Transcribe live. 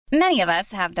Many of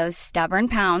us have those stubborn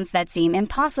pounds that seem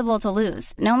impossible to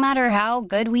lose, no matter how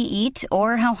good we eat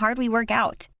or how hard we work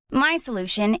out. My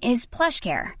solution is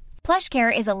PlushCare.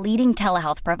 PlushCare is a leading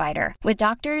telehealth provider with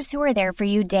doctors who are there for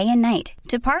you day and night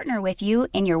to partner with you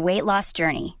in your weight loss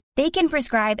journey. They can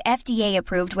prescribe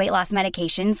FDA-approved weight loss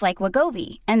medications like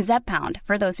Wegovy and Zepbound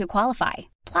for those who qualify.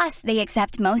 Plus, they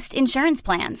accept most insurance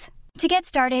plans. To get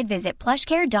started, visit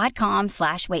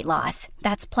plushcare.com/weightloss.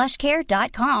 That's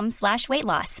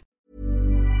plushcare.com/weightloss.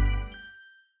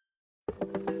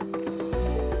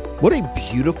 What a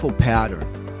beautiful pattern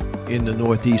in the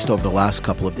Northeast over the last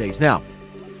couple of days. Now,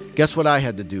 guess what I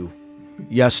had to do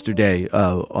yesterday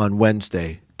on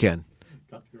Wednesday, Ken?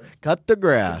 Cut the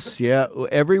grass. Yeah,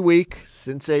 every week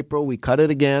since April, we cut it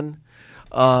again.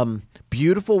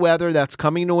 Beautiful weather that's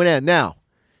coming to an end. Now,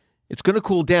 it's going to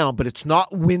cool down, but it's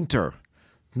not winter.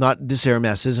 Not this air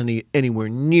mass isn't anywhere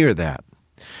near that.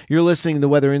 You're listening to the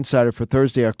Weather Insider for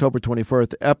Thursday, October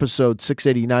 24th, episode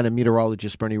 689. I'm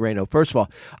meteorologist Bernie Rayno. First of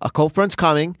all, a cold front's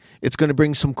coming. It's going to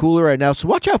bring some cooler right now, so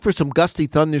watch out for some gusty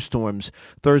thunderstorms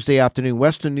Thursday afternoon.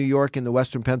 Western New York into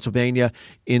western Pennsylvania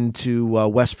into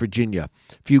West Virginia.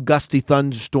 A few gusty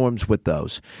thunderstorms with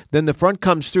those. Then the front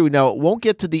comes through. Now, it won't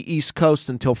get to the East Coast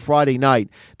until Friday night.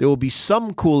 There will be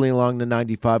some cooling along the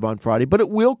 95 on Friday, but it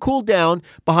will cool down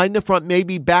behind the front,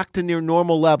 maybe back to near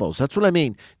normal levels. That's what I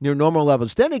mean, near normal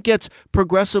levels. Then it gets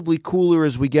progressively cooler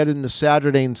as we get into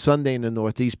Saturday and Sunday in the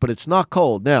Northeast, but it's not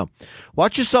cold. Now,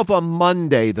 watch yourself on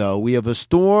Monday, though. We have a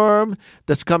storm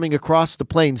that's coming across the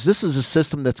plains. This is a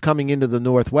system that's coming into the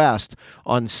Northwest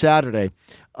on Saturday.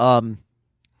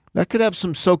 That could have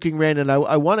some soaking rain, and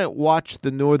I want to watch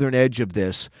the northern edge of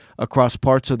this across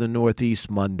parts of the Northeast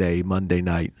Monday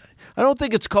night. I don't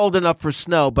think it's cold enough for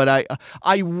snow, but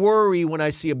I worry when I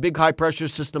see a big high-pressure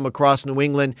system across New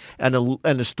England and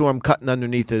a storm cutting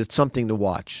underneath it. It's something to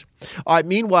watch. All right,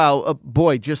 meanwhile,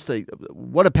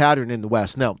 what a pattern in the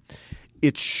West. Now,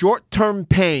 it's short-term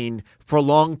pain for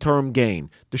long-term gain.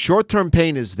 The short-term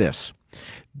pain is this.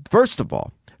 First of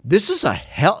all, this is a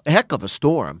heck of a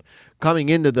storm coming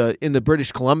into the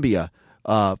British Columbia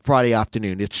Friday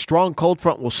afternoon. Its strong cold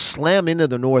front will slam into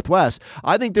the Northwest.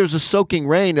 I think there's a soaking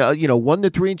rain, 1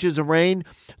 to 3 inches of rain.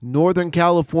 Northern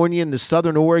California and the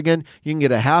southern Oregon, you can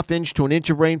get a half inch to an inch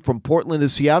of rain from Portland to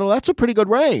Seattle. That's a pretty good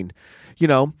rain.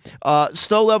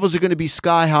 Snow levels are going to be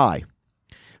sky high.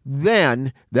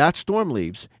 Then that storm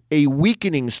leaves. A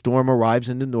weakening storm arrives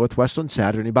in the Northwest on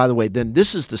Saturday. By the way, then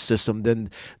this is the system then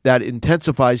that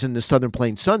intensifies in the Southern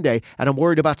Plains Sunday, and I'm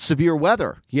worried about severe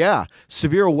weather. Yeah,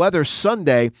 severe weather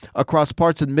Sunday across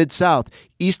parts of the Mid-South,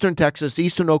 eastern Texas,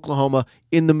 eastern Oklahoma,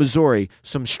 in the Missouri.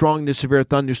 Some strong to severe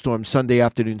thunderstorms Sunday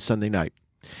afternoon, Sunday night.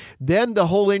 Then the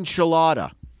whole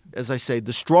enchilada. As I say,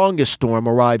 the strongest storm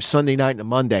arrives Sunday night and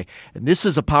Monday, and this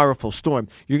is a powerful storm.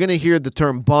 You're going to hear the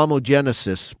term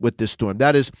bombogenesis with this storm.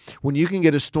 That is when you can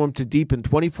get a storm to deepen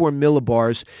 24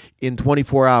 millibars in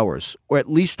 24 hours, or at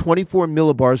least 24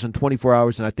 millibars in 24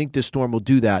 hours, and I think this storm will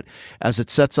do that as it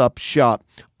sets up shop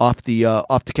off the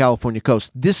California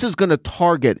coast. This is going to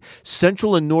target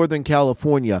central and northern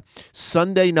California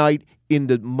Sunday night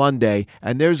into Monday,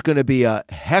 and there's going to be a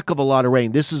heck of a lot of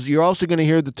rain. You're also going to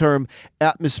hear the term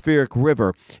atmospheric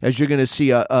river, as you're going to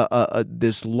see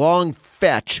this long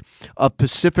fetch of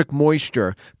Pacific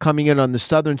moisture coming in on the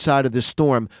southern side of the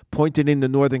storm, pointed into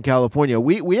northern California.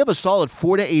 We have a solid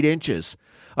 4 to 8 inches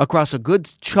across a good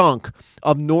chunk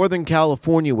of northern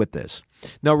California with this.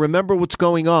 Now, remember what's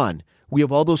going on. We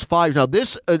have all those fires. Now,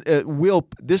 this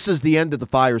is the end of the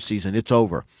fire season. It's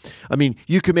over. I mean,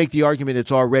 you can make the argument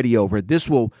it's already over. This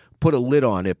will put a lid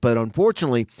on it. But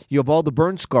unfortunately, you have all the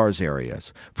burn scars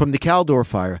areas from the Caldor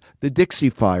fire, the Dixie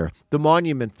fire, the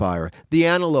Monument fire, the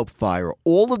Antelope fire.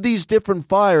 All of these different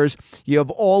fires, you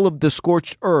have all of the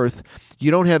scorched earth. You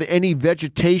don't have any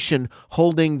vegetation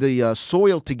holding the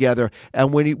soil together.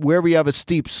 And wherever you have a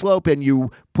steep slope and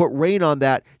you put rain on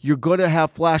that, you're going to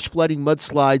have flash flooding,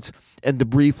 mudslides, and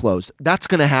debris flows. That's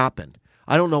going to happen.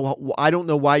 I don't know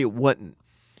why it wouldn't,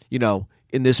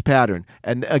 in this pattern.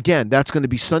 And again, that's going to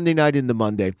be Sunday night into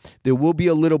Monday. There will be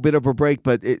a little bit of a break,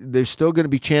 but there's still going to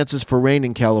be chances for rain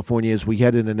in California as we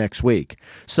head into next week.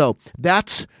 So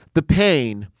that's the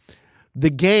pain. The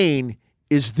gain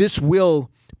is this will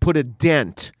put a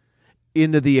dent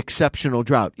into the exceptional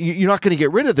drought. You're not going to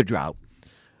get rid of the drought,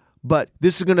 but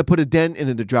this is going to put a dent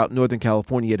into the drought in Northern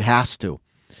California. It has to.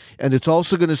 And it's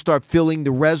also going to start filling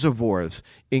the reservoirs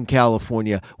in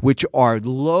California, which are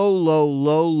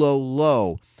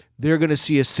low. They're going to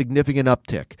see a significant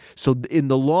uptick. So in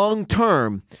the long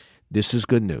term, this is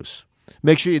good news.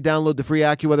 Make sure you download the free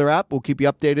AccuWeather app. We'll keep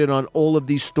you updated on all of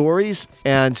these stories.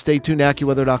 And stay tuned to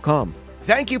AccuWeather.com.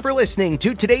 Thank you for listening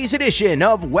to today's edition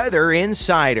of Weather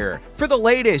Insider. For the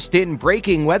latest in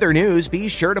breaking weather news, be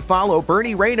sure to follow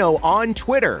Bernie Rayno on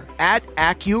Twitter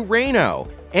 @AccuRayno.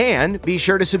 And be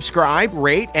sure to subscribe,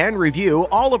 rate, and review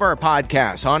all of our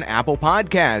podcasts on Apple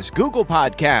Podcasts, Google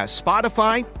Podcasts,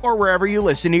 Spotify, or wherever you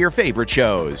listen to your favorite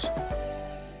shows.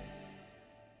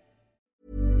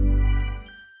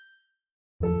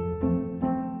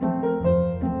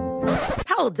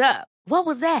 Hold up. What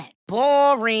was that?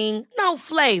 Boring. No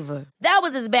flavor. That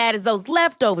was as bad as those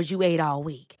leftovers you ate all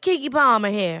week. Keke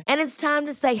Palmer here. And it's time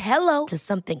to say hello to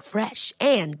something fresh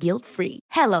and guilt-free.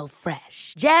 Hello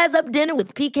Fresh. Jazz up dinner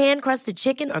with pecan-crusted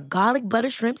chicken or garlic butter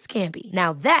shrimp scampi.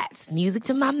 Now that's music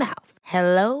to my mouth.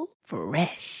 Hello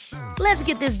Fresh. Let's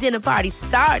get this dinner party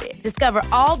started. Discover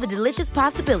all the delicious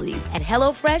possibilities at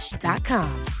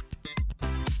HelloFresh.com.